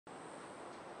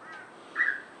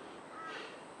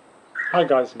Hi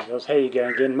guys and girls, how you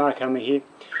going again? Mark Hummer here.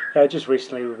 Just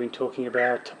recently we've been talking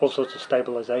about all sorts of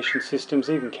stabilization systems,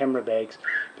 even camera bags,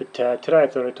 but today I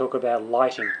thought I'd talk about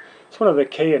lighting. It's one of the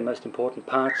key and most important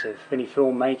parts of any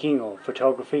film making or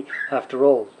photography. After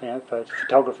all,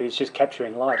 photography is just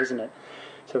capturing light, isn't it?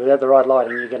 So without the right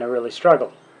lighting you're going to really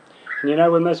struggle. And you know,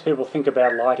 when most people think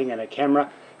about lighting and a camera,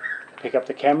 they pick up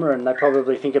the camera and they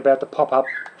probably think about the pop-up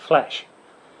flash.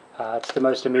 It's the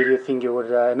most immediate thing you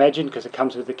would imagine, because it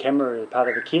comes with the camera as part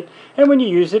of the kit, and when you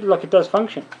use it, like, it does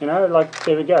function, you know, like,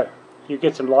 there we go, you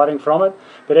get some lighting from it,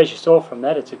 but as you saw from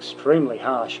that, it's extremely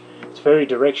harsh. It's very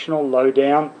directional, low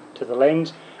down to the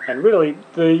lens, and really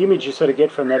the image you sort of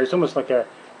get from that is almost like a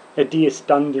deer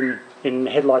stunned in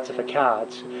headlights of a car.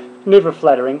 It's never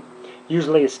flattering.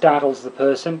 Usually it startles the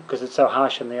person because it's so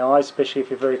harsh in the eyes, especially if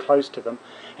you're very close to them,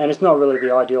 and it's not really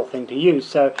the ideal thing to use.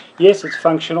 So yes, it's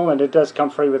functional and it does come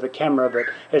free with a camera, but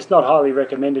it's not highly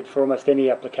recommended for almost any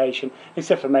application,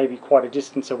 except for maybe quite a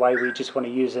distance away where you just want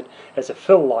to use it as a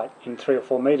fill light in 3 or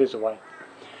 4 meters away.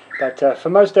 But for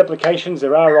most applications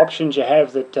there are options you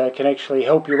have that can actually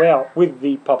help you out with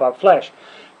the pop-up flash,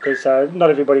 because not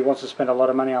everybody wants to spend a lot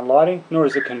of money on lighting, nor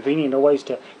is it convenient always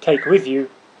to take with you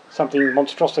something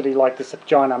monstrosity like this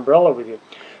giant umbrella with you.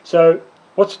 So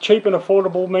what's a cheap and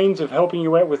affordable means of helping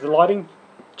you out with the lighting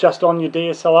just on your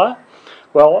DSLR?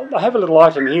 Well, I have a little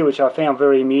item here which I found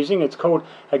very amusing. It's called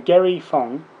a Gary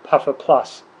Fong Puffer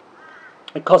Plus.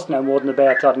 It costs no more than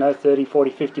about, I don't know, $30,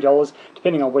 $40, $50,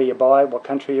 depending on where you buy it, what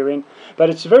country you're in. But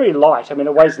it's very light. I mean,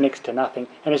 it weighs next to nothing,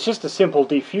 and it's just a simple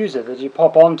diffuser that you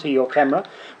pop onto your camera.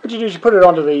 What you do is you put it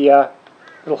onto the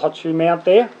little hot shoe mount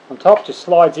there on top, just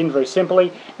slides in very simply,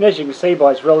 and as you can see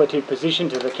by its relative position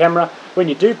to the camera, when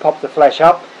you do pop the flash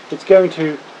up, it's going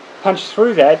to punch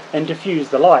through that and diffuse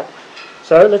the light.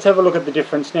 So let's have a look at the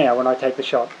difference now when I take the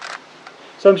shot.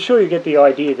 So I'm sure you get the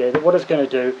idea there that what it's going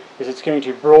to do is it's going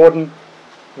to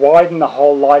widen the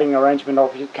whole lighting arrangement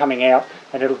of it coming out,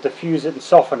 and it'll diffuse it and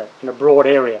soften it in a broad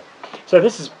area. So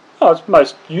this is it's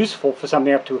most useful for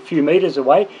something up to a few meters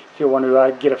away if you want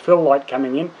to get a fill light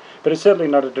coming in, but it's certainly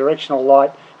not a directional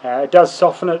light. It does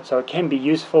soften it, so it can be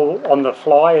useful on the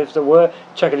fly, as it were.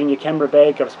 Chuck it in your camera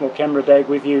bag, got a small camera bag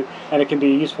with you, and it can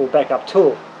be a useful backup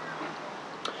tool.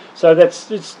 So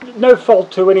it's no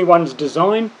fault to anyone's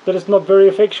design that it's not very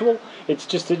effectual. It's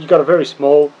just that you've got a very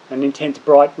small and intense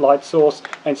bright light source,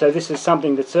 and so this is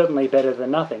something that's certainly better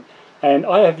than nothing. And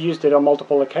I have used it on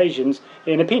multiple occasions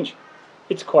in a pinch.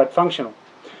 It's quite functional.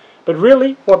 But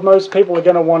really, what most people are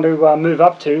going to want to move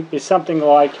up to is something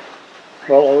like,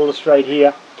 well, I'll illustrate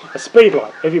here, a speed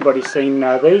light. Everybody's seen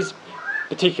these,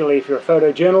 particularly if you're a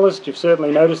photojournalist. You've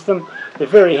certainly noticed them. They're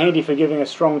very handy for giving a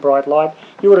strong bright light.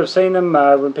 You would have seen them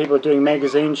when people are doing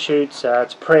magazine shoots,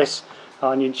 it's press,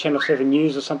 on your Channel 7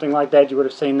 News or something like that. You would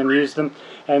have seen them use them.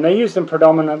 And they use them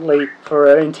predominantly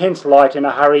for intense light in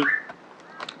a hurry.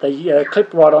 They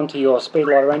clip right onto your speed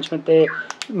light arrangement there.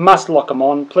 You must lock them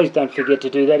on. Please don't forget to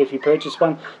do that if you purchase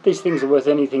one. These things are worth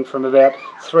anything from about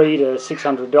 $300 to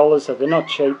 $600, so they're not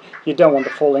cheap. You don't want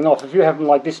them falling off. If you have them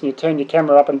like this and you turn your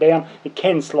camera up and down, it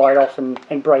can slide off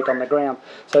and break on the ground.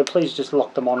 So please just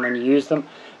lock them on when you use them.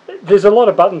 There's a lot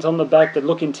of buttons on the back that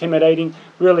look intimidating.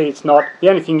 Really it's not. The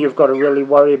only thing you've got to really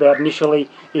worry about initially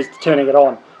is turning it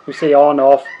on. You see on,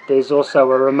 off. There's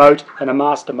also a remote and a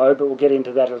master mode, but we'll get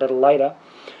into that a little later.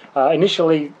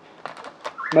 Initially,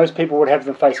 most people would have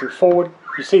them facing forward.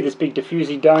 You see this big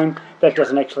diffusing dome. That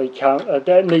doesn't actually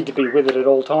don't need to be with it at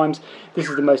all times. This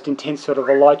is the most intense sort of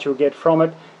a light you'll get from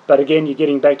it. But again, you're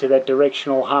getting back to that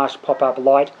directional, harsh pop-up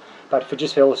light. But for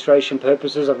just illustration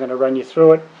purposes, I'm going to run you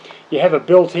through it. You have a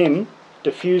built-in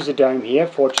diffuser dome here,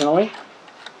 fortunately.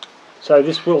 So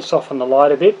this will soften the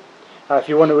light a bit. If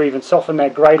you want to even soften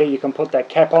that greater, you can put that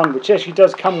cap on, which actually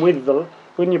does come with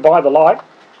when you buy the light.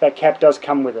 That cap does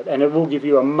come with it, and it will give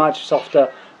you a much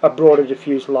softer, a broader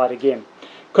diffused light again.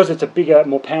 Because it's a bigger,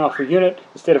 more powerful unit,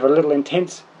 instead of a little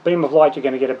intense beam of light, you're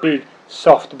going to get a big,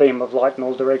 soft beam of light in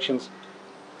all directions.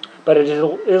 But it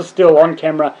is still on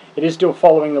camera, it is still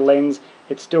following the lens,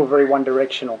 it's still very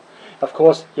one-directional. Of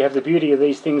course, you have the beauty of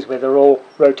these things where they're all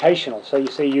rotational, so you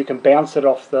see you can bounce it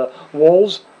off the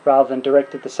walls rather than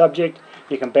direct at the subject.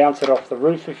 You can bounce it off the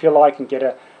roof if you like and get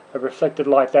a reflected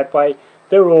light that way.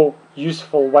 They're all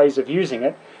useful ways of using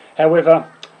it. However,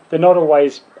 they're not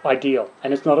always ideal,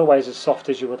 and it's not always as soft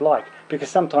as you would like, because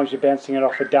sometimes you're bouncing it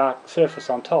off a dark surface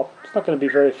on top. It's not going to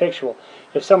be very effectual.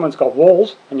 If someone's got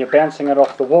walls and you're bouncing it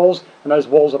off the walls and those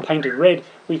walls are painted red,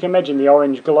 well, you can imagine the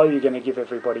orange glow you're going to give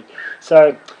everybody.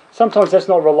 So sometimes that's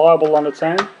not reliable on its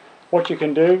own. What you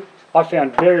can do, I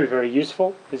found very, very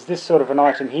useful, is this sort of an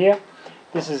item here.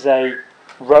 This is a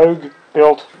Rogue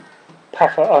built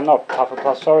Puffer, oh not Puffer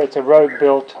Plus, sorry, it's a Rogue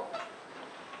built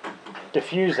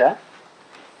diffuser,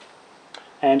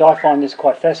 and I find this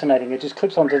quite fascinating. It just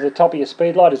clips onto the top of your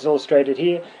speed light, as illustrated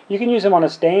here. You can use them on a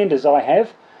stand, as I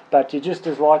have, but you're just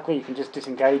as likely, you can just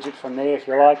disengage it from there if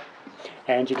you like,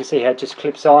 and you can see how it just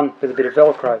clips on with a bit of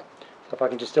Velcro. So if I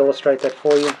can just illustrate that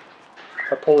for you,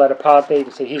 if I pull that apart there, you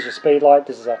can see here's your speed light.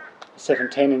 This is a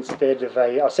 710 instead of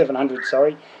a 700,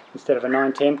 sorry, instead of a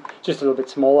 910, just a little bit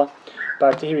smaller.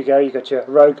 But here we go, you've got your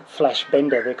Rogue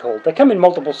FlashBender, they're called. They come in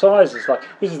multiple sizes, like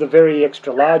this is the very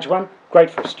extra large one, great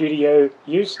for studio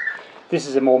use. This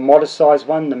is a more modest size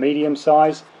one, the medium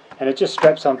size, and it just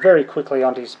straps on very quickly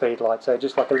onto your speed light. So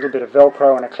just like a little bit of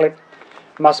Velcro and a clip.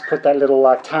 Must put that little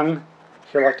tongue,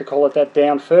 if you like to call it that,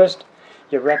 down first.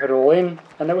 You wrap it all in,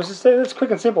 and it's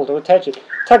quick and simple to attach it.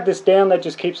 Tug this down, that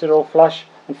just keeps it all flush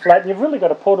and flat, and you've really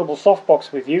got a portable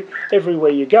softbox with you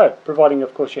everywhere you go, providing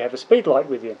of course you have a speed light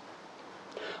with you.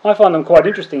 I find them quite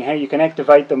interesting how you can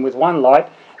activate them with one light,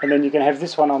 and then you can have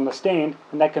this one on the stand,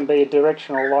 and that can be a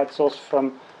directional light source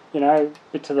from, you know,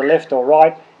 bit to the left or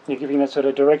right. You're giving that sort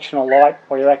of directional light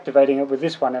while you're activating it with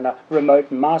this one in a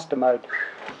remote and master mode.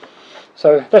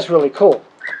 So that's really cool.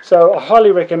 So I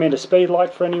highly recommend a speed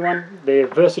light for anyone. They're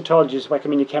versatile. You just whack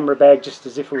them in your camera bag just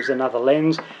as if it was another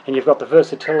lens, and you've got the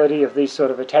versatility of these sort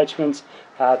of attachments.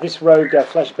 This Rogue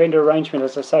FlashBender arrangement,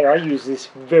 as I say, I use this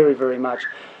very, very much.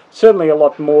 Certainly a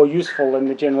lot more useful than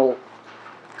the general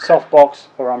softbox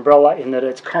or umbrella in that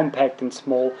it's compact and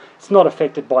small. It's not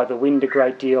affected by the wind a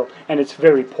great deal, and it's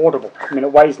very portable. I mean,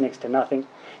 it weighs next to nothing,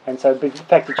 and so the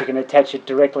fact that you can attach it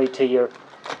directly to your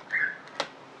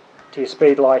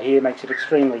speed light here makes it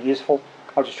extremely useful.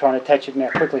 I'll just try and attach it now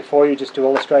quickly for you just to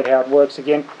illustrate how it works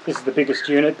again. This is the biggest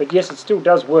unit, but yes, it still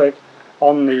does work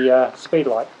on the speed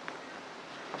light.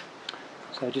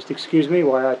 So just excuse me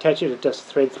while I attach it. It does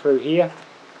thread through here.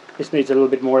 This needs a little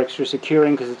bit more extra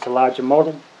securing because it's a larger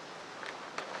model.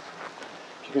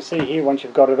 As you can see here, once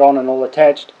you've got it on and all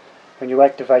attached, when you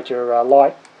activate your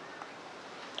light,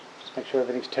 just make sure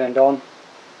everything's turned on.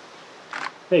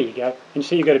 There you go. And you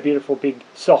see you've got a beautiful big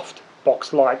soft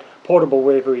box light, portable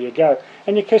wherever you go.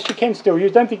 And you can still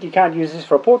use, don't think you can't use this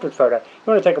for a portrait photo. You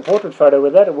want to take a portrait photo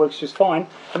with that, it works just fine.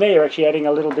 And there you're actually adding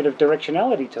a little bit of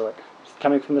directionality to it. It's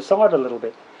coming from the side a little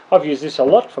bit. I've used this a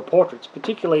lot for portraits,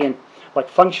 particularly in like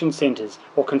function centres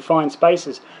or confined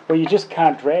spaces where you just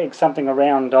can't drag something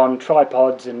around on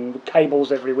tripods and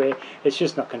cables everywhere. It's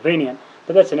just not convenient.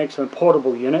 But that's an excellent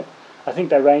portable unit. I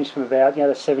think they range from about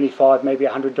 $75, maybe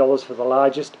 $100 for the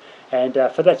largest, and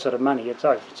for that sort of money, it's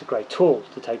a great tool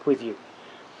to take with you.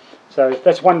 So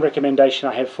that's one recommendation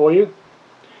I have for you.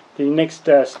 The next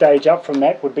stage up from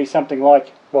that would be something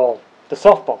like, well, the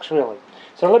softbox really.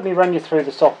 So let me run you through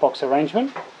the softbox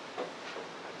arrangement.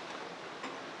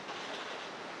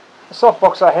 The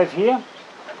softbox I have here,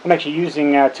 I'm actually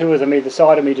using two of them either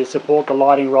side of me to support the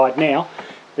lighting right now.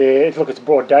 Look, it's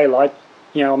broad daylight.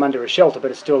 You know, I'm under a shelter, but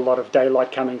it's still a lot of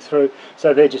daylight coming through,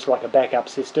 so they're just like a backup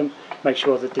system. Make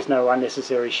sure that there's no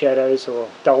unnecessary shadows or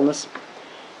dullness.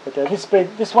 But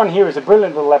this one here is a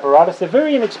brilliant little apparatus. They're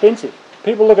very inexpensive.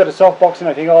 People look at a softbox and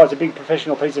they think, oh, it's a big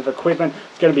professional piece of equipment,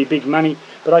 it's going to be big money.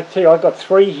 But I tell you, I've got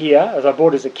three here, as I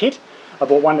bought as a kit. I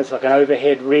bought one that's like an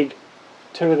overhead rig,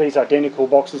 two of these identical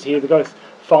boxes here. They've got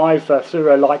 5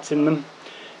 fluoro lights in them,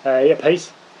 a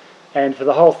piece. And for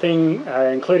the whole thing,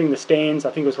 including the stands,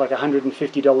 I think it was like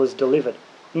 $150 delivered.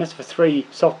 And that's for 3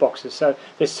 softboxes. So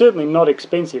they're certainly not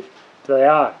expensive, but they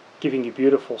are giving you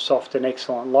beautiful, soft and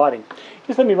excellent lighting.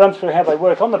 Just let me run through how they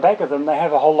work. On the back of them, they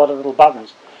have a whole lot of little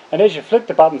buttons. And as you flick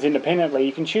the buttons independently,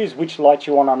 you can choose which lights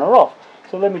you want on or off.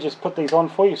 So let me just put these on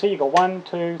for you. See, you've got 1,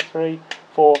 2, 3,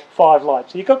 4, 5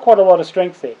 lights. So you've got quite a lot of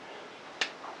strength there.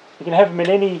 You can have them in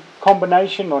any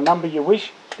combination or number you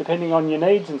wish, depending on your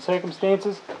needs and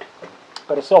circumstances.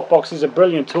 But a softbox is a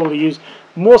brilliant tool to use,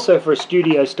 more so for a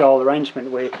studio style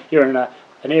arrangement where you're in an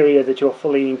area that you're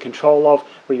fully in control of,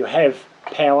 where you have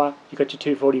power, you've got your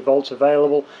 240 volts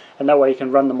available, and that way you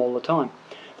can run them all the time.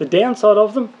 The downside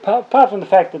of them, apart from the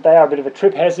fact that they are a bit of a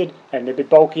trip hazard and they're a bit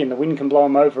bulky and the wind can blow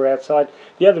them over outside,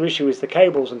 the other issue is the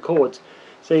cables and cords.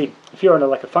 See, if you're in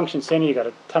like a function centre, you've got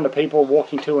a ton of people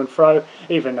walking to and fro,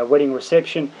 even a wedding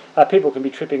reception, people can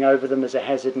be tripping over them as a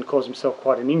hazard and cause themselves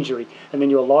quite an injury, and then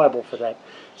you're liable for that.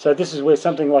 So this is where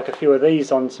something like a few of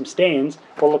these on some stands,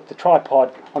 well look, the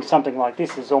tripod on something like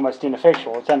this is almost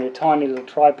ineffectual. It's only a tiny little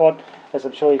tripod, as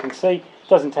I'm sure you can see. It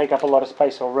doesn't take up a lot of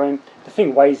space or room. The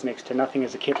thing weighs next to nothing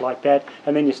as a kit like that,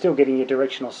 and then you're still getting your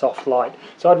directional soft light.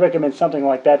 So I'd recommend something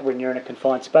like that when you're in a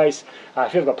confined space.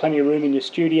 If you've got plenty of room in your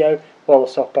studio, well,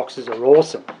 the softboxes are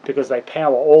awesome because they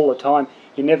power all the time.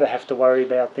 You never have to worry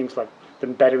about things like the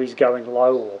batteries going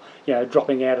low, or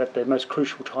dropping out at the most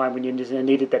crucial time when you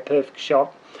needed that perfect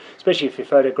shot. Especially if you're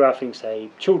photographing, say,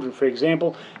 children, for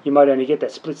example, you might only get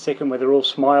that split second where they're all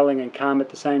smiling and calm at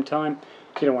the same time.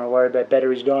 You don't want to worry about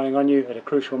batteries dying on you at a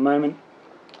crucial moment.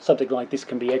 Something like this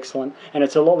can be excellent, and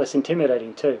it's a lot less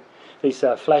intimidating too. These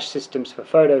flash systems for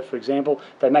photo, for example,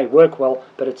 they may work well,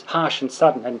 but it's harsh and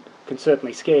sudden and can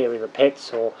certainly scare either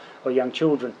pets or young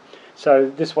children.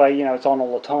 So this way, it's on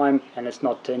all the time and it's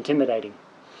not intimidating.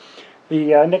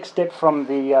 The next step from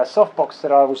the softbox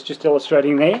that I was just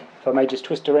illustrating there, if I may just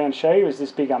twist around and show you, is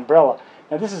this big umbrella.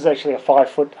 Now this is actually a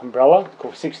 5-foot umbrella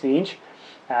called 60-inch.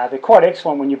 They're quite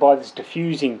excellent when you buy this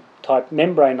diffusing type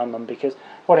membrane on them, because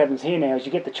what happens here now is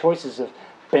you get the choices of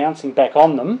bouncing back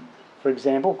on them, for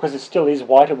example, because it still is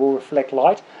white, it will reflect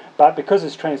light, but because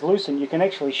it's translucent you can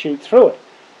actually shoot through it,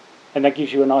 and that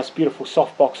gives you a nice beautiful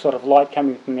softbox sort of light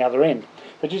coming from the other end.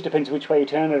 So it just depends which way you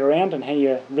turn it around and how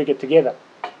you rig it together.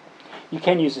 You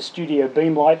can use a studio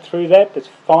beam light through that, that's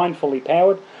fine, fully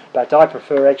powered, but I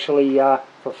prefer actually,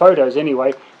 for photos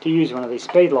anyway, to use one of these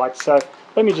speed lights. So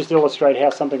let me just illustrate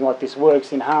how something like this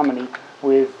works in harmony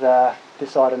with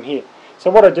this item here.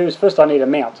 So what I do is first I need a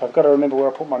mount. So I've got to remember where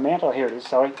I put my mount. Oh, here it is,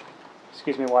 sorry.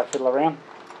 Excuse me while I fiddle around.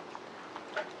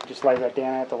 Just lay that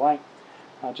down out the way.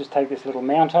 I'll just take this little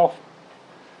mount off.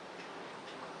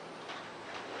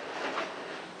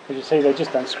 As you see, they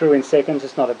just unscrew in seconds,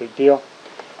 it's not a big deal.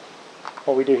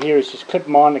 What we do here is just clip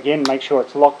them on again, make sure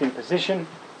it's locked in position.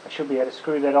 I should be able to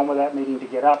screw that on without needing to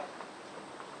get up.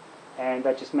 And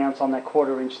that just mounts on that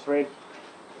 1/4-inch thread.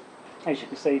 As you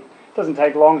can see, it doesn't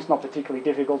take long, it's not particularly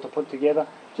difficult to put together.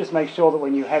 Just make sure that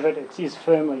when you have it, it is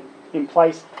firmly in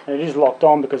place and it is locked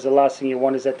on, because the last thing you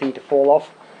want is that thing to fall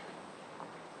off.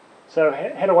 So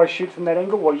how do I shoot from that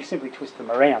angle? Well, you simply twist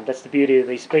them around. That's the beauty of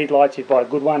these speed lights. You buy a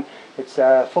good one. It's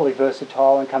fully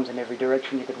versatile and comes in every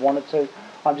direction you could want it to.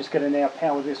 I'm just going to now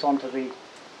power this onto the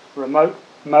remote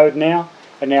mode now,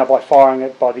 and now by firing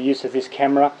it by the use of this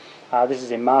camera, this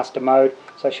is in master mode,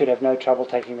 so I should have no trouble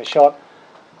taking the shot.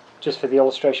 Just for the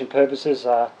illustration purposes,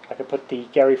 I could put the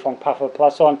Gary Fong Puffer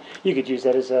Plus on. You could use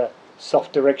that as a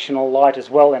soft directional light as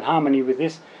well in harmony with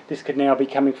this. This could now be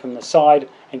coming from the side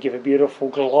and give a beautiful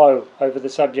glow over the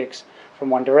subjects from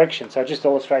one direction. So just to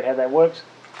illustrate how that works.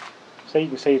 So you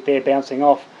can see it there bouncing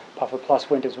off. Puffer Plus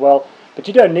went as well. But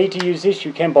you don't need to use this.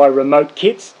 You can buy remote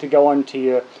kits to go onto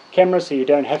your camera, so you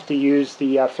don't have to use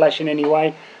the flash in any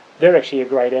way. They're actually a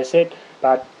great asset,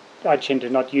 but I tend to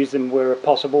not use them where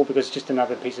possible, because it's just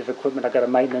another piece of equipment I've got to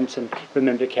maintenance and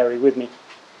remember to carry with me.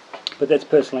 But that's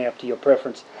personally up to your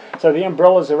preference. So the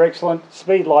umbrellas are excellent,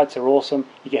 speed lights are awesome,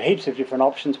 you get heaps of different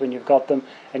options when you've got them,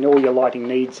 and all your lighting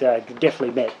needs are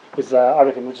definitely met. With I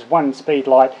reckon with just one speed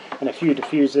light and a few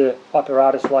diffuser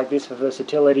apparatus like this for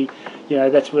versatility,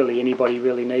 that's really anybody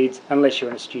really needs, unless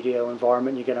you're in a studio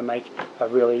environment. You're going to make a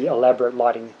really elaborate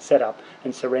lighting setup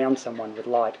and surround someone with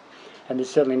light, and there's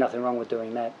certainly nothing wrong with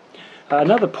doing that.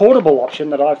 Another portable option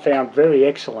that I've found very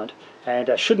excellent,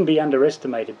 and shouldn't be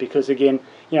underestimated, because again,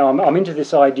 I'm into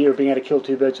this idea of being able to kill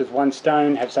two birds with one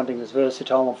stone, have something that's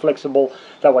versatile and flexible.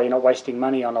 That way you're not wasting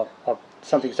money on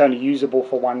something that's only usable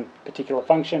for one particular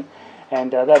function,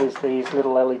 and that is these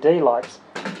little LED lights.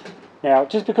 Now,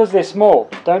 just because they're small,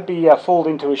 don't be fooled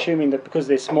into assuming that because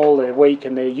they're small they're weak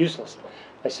and they're useless.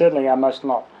 They certainly are most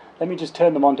not. Let me just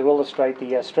turn them on to illustrate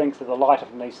the strength of the light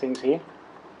from these things here.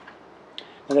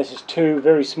 And this is two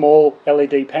very small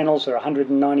LED panels. There are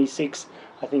 196,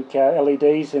 I think,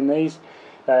 LEDs in these.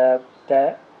 They're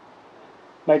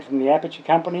made from the Aputure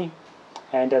company,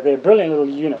 and they're a brilliant little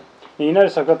unit. Now you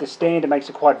notice I've got this stand, it makes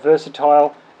it quite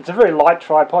versatile. It's a very light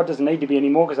tripod, doesn't need to be any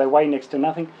more because they weigh next to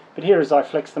nothing. But here as I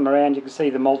flex them around, you can see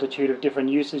the multitude of different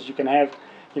uses you can have,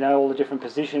 all the different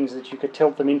positions that you could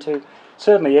tilt them into.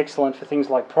 Certainly excellent for things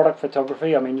like product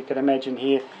photography. I mean, you can imagine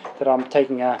here that I'm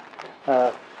taking a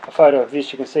photo of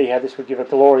this. You can see how this would give a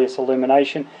glorious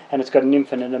illumination, and it's got an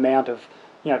infinite amount of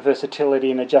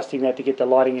versatility in adjusting that to get the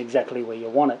lighting exactly where you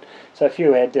want it. So if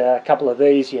you had a couple of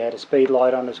these, you had a speed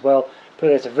light on as well,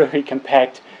 but it's a very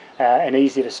compact and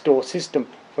easy to store system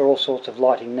for all sorts of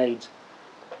lighting needs.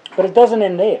 But it doesn't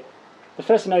end there. The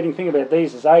fascinating thing about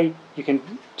these is you can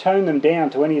tone them down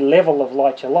to any level of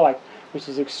light you like, which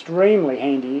is extremely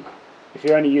handy if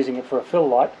you're only using it for a fill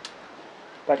light.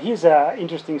 But here's an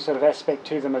interesting sort of aspect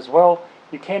to them as well.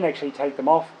 You can actually take them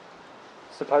off,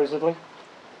 supposedly.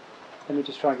 Let me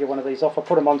just try and get one of these off. I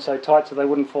put them on so tight so they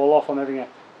wouldn't fall off. I'm having a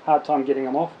hard time getting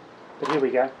them off. But here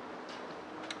we go.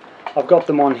 I've got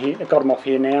them on here. I've got them off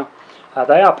here now.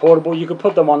 They are portable. You could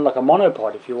put them on like a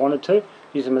monopod if you wanted to.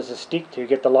 Use them as a stick to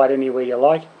get the light anywhere you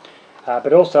like.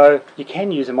 But also you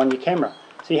can use them on your camera.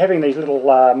 So See, having these little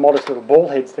modest little ball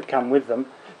heads that come with them,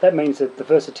 that means that the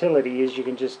versatility is you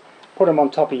can just put them on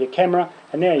top of your camera,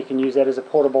 and now you can use that as a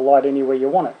portable light anywhere you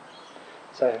want it.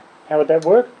 So how would that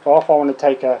work? Well, if I want to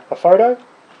take a photo,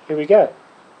 here we go.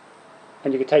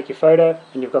 And you can take your photo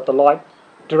and you've got the light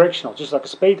directional, just like a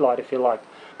speed light if you like.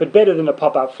 But better than a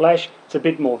pop-up flash, it's a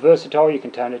bit more versatile. You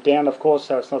can tone it down, of course,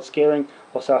 so it's not scaring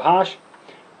or so harsh.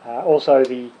 Also,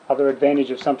 the other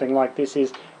advantage of something like this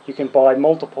is you can buy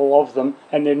multiple of them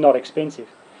and they're not expensive.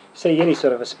 See, any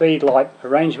sort of a speed light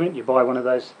arrangement, you buy one of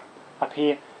those up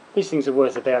here. These things are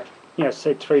worth about,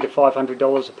 say $300 to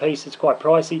 $500 a piece. It's quite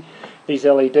pricey. These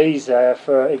LEDs,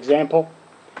 for example,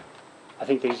 I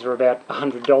think these are about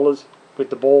 $100 with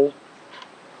the ball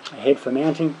head for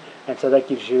mounting, and so that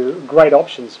gives you great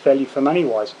options, value for money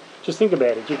wise. Just think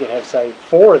about it, you could have say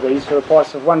 4 of these for the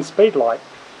price of one speed light.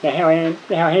 Now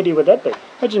how handy would that be?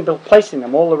 Imagine placing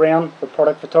them all around for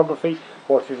product photography,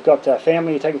 or if you've got a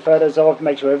family you're taking photos of,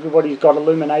 make sure everybody's got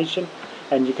illumination,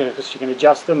 and you can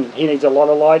adjust them. He needs a lot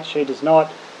of light, she does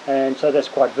not, and so that's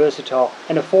quite versatile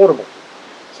and affordable.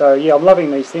 So yeah, I'm loving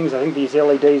these things. I think these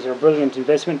LEDs are a brilliant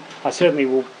investment. I certainly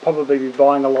will probably be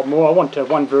buying a lot more. I want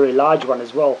one very large one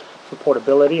as well for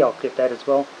portability. I'll get that as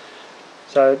well.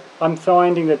 So I'm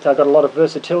finding that I've got a lot of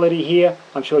versatility here.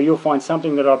 I'm sure you'll find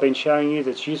something that I've been showing you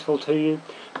that's useful to you.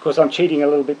 Of course, I'm cheating a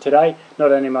little bit today.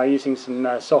 Not only am I using some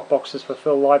softboxes for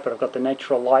fill light, but I've got the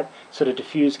natural light sort of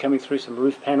diffuse coming through some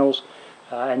roof panels,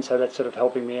 and so that's sort of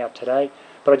helping me out today.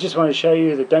 But I just want to show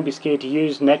you that don't be scared to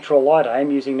use natural light. I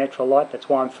am using natural light. That's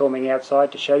why I'm filming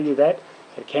outside, to show you that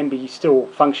it can be still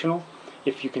functional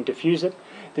if you can diffuse it.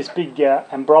 This big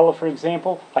umbrella, for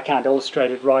example, I can't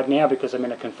illustrate it right now because I'm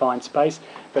in a confined space,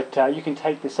 but you can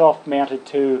take this off, mount it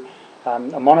to a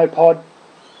monopod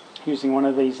using one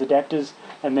of these adapters,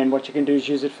 and then what you can do is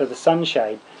use it for the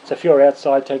sunshade. So if you're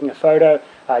outside taking a photo,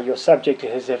 your subject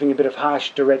is having a bit of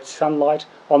harsh direct sunlight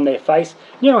on their face.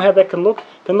 You know how that can look?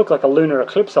 It can look like a lunar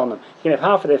eclipse on them. You can have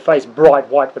half of their face bright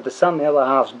white with the sun, the other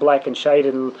half's black and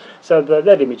shaded, and so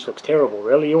that image looks terrible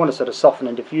really. You want to sort of soften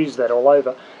and diffuse that all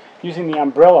over. Using the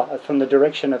umbrella from the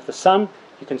direction of the sun,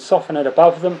 you can soften it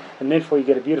above them, and therefore you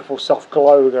get a beautiful soft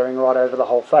glow going right over the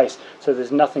whole face. So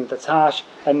there's nothing that's harsh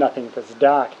and nothing that's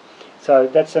dark. So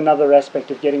that's another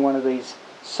aspect of getting one of these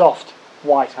soft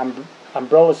white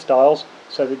umbrella styles,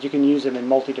 so that you can use them in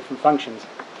multi-different functions.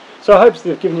 So I hope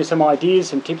they've given you some ideas,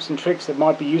 some tips and tricks that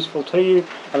might be useful to you.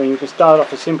 I mean, you can start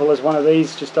off as simple as one of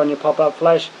these just on your pop-up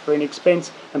flash for any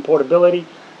expense and portability,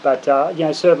 but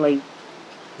certainly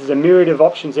there's a myriad of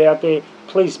options out there.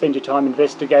 Please spend your time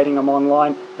investigating them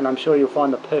online, and I'm sure you'll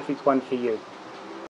find the perfect one for you.